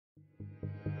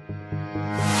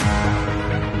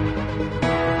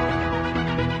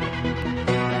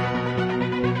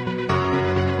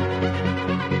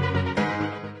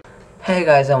Hey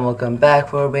guys, and welcome back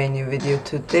for a brand new video.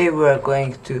 Today we are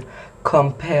going to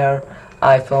compare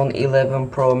iPhone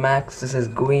 11 Pro Max. This is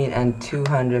green and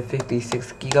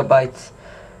 256 gigabytes,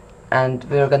 and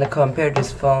we're gonna compare this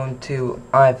phone to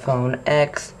iPhone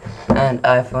X and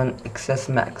iPhone XS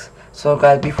Max. So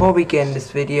guys, before we get in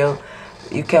this video,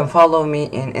 you can follow me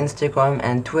in Instagram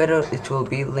and Twitter. It will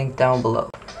be linked down below.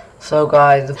 So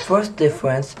guys, the first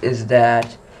difference is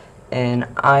that in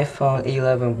iPhone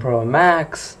 11 Pro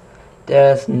Max,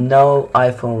 there's no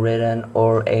iPhone written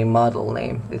or a model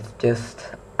name. It's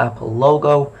just Apple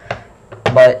logo.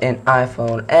 But in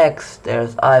iPhone X,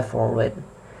 there's iPhone written.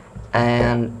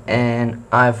 And in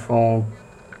iPhone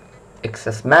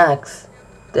XS Max,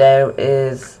 there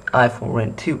is iPhone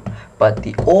written too. But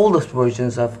the oldest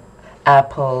versions of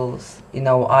Apple's,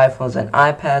 iPhones and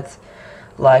iPads,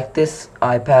 like this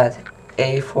iPad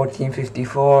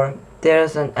A1454,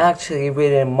 there's an actually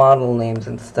written model names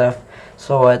and stuff.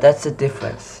 So that's the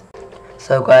difference.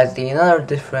 So guys, the another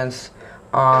difference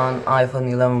on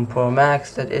iPhone 11 Pro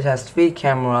Max, that it has 3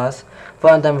 cameras.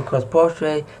 One of them records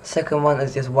portrait, second one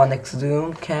is just 1x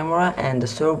zoom camera, and the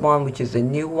third one, which is the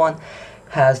new one,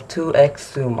 has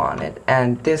 2x zoom on it.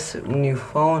 And this new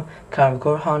phone can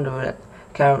record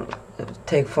can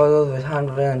take photos with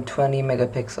 120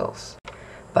 megapixels.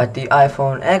 But the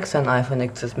iPhone X and iPhone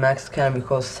XS Max can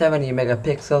record 70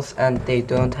 megapixels, and they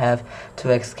don't have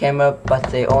 2x camera, but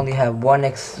they only have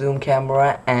 1x zoom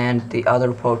camera and the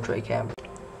other portrait camera.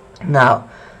 Now,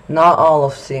 not all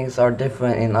of things are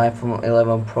different in iPhone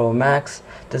 11 Pro Max.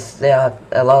 They have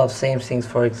a lot of same things.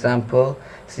 For example,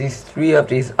 these 3 of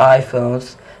these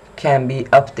iPhones can be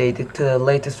updated to the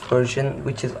latest version,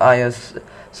 which is iOS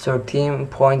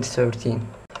 13.13.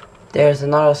 There's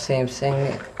another same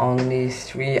thing on these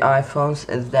 3 iPhones,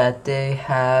 is that they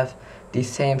have the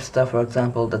same stuff. For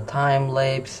example, the time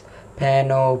lapse,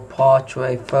 panel,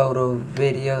 portrait, photo,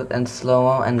 video, and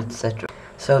slow-mo, and etc.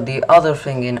 So the other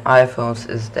thing in iPhones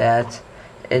is that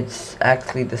it's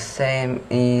actually the same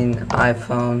in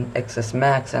iPhone XS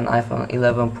Max and iPhone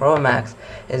 11 Pro Max,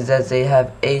 is that they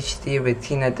have HD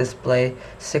Retina display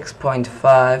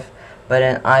 6.5, but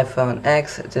in iPhone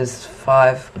X it is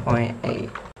 5.8.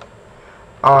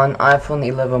 On iPhone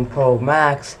 11 Pro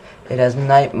Max, it has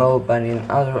night mode, but in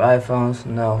other iPhones,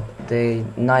 no. The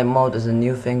night mode is a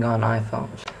new thing on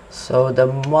iPhones. So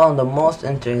one of the most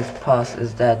interesting parts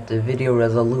is that the video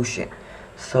resolution.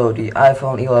 So the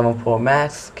iPhone 11 Pro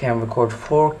Max can record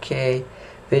 4K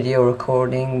video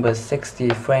recording with 60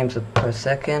 frames per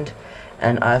second,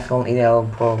 and iPhone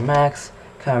 11 Pro Max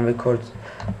can record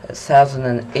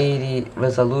 1080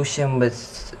 resolution with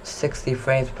 60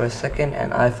 frames per second,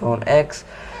 and iPhone X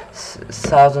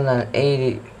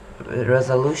 1080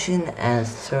 resolution and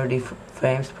 30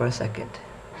 frames per second.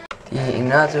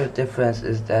 Another difference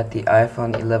is that the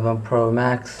iPhone 11 Pro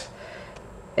Max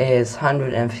is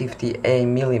 158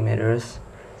 millimeters.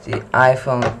 The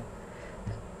iPhone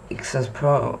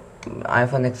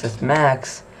XS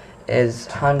Max is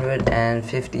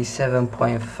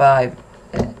 157.5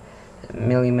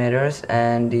 millimeters,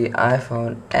 and the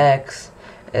iPhone X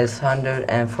is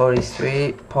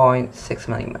 143.6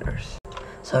 millimeters.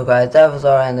 So guys, that was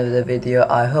our end of the video.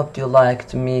 I hope you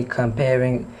liked me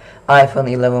comparing iPhone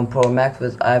 11 Pro Max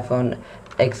with iPhone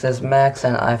XS Max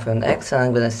and iPhone X, and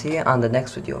I'm gonna see you on the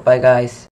next video. Bye guys.